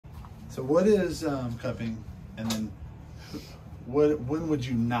So what is cupping, and then when would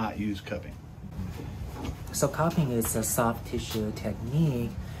you not use cupping? So cupping is a soft tissue technique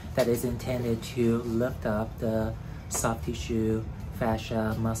that is intended to lift up the soft tissue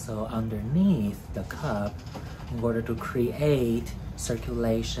fascia muscle underneath the cup in order to create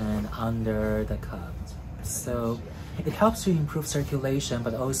circulation under the cup. So it helps to improve circulation,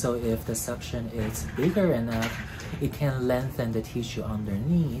 but also if the suction is bigger enough, it can lengthen the tissue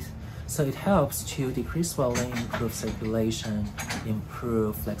underneath. So it helps to decrease swelling, improve circulation,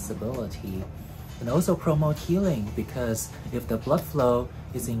 improve flexibility, and also promote healing, because if the blood flow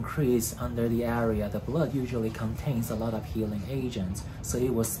is increased under the area, the blood usually contains a lot of healing agents, so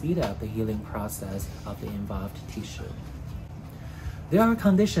it will speed up the healing process of the involved tissue. There are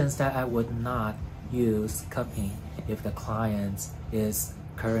conditions that I would not use cupping if the client is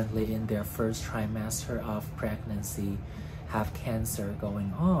currently in their first trimester of pregnancy, have cancer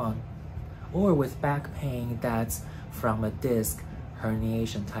going on, or with back pain that's from a disc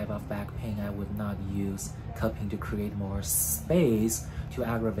herniation type of back pain. I would not use cupping to create more space to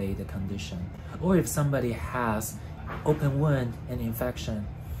aggravate the condition. Or if somebody has open wound and infection,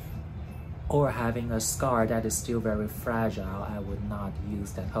 or having a scar that is still very fragile, I would not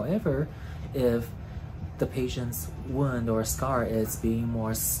use that. However, if the patient's wound or scar is being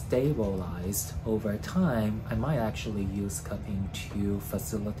more stabilized over time, I might actually use cupping to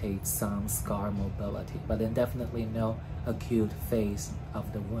facilitate some scar mobility, but then definitely no acute phase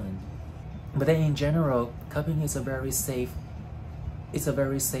of the wound. But then in general, cupping is a very safe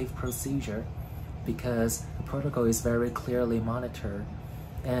procedure because the protocol is very clearly monitored.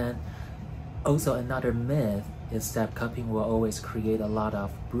 And also another myth is that cupping will always create a lot of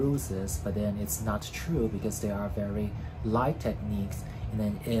bruises, but then it's not true because they are very light techniques. And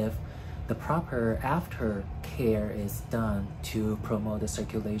then if the proper aftercare is done to promote the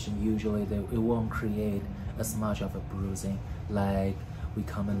circulation, usually it won't create as much of a bruising like we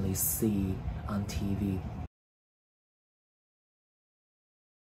commonly see on TV.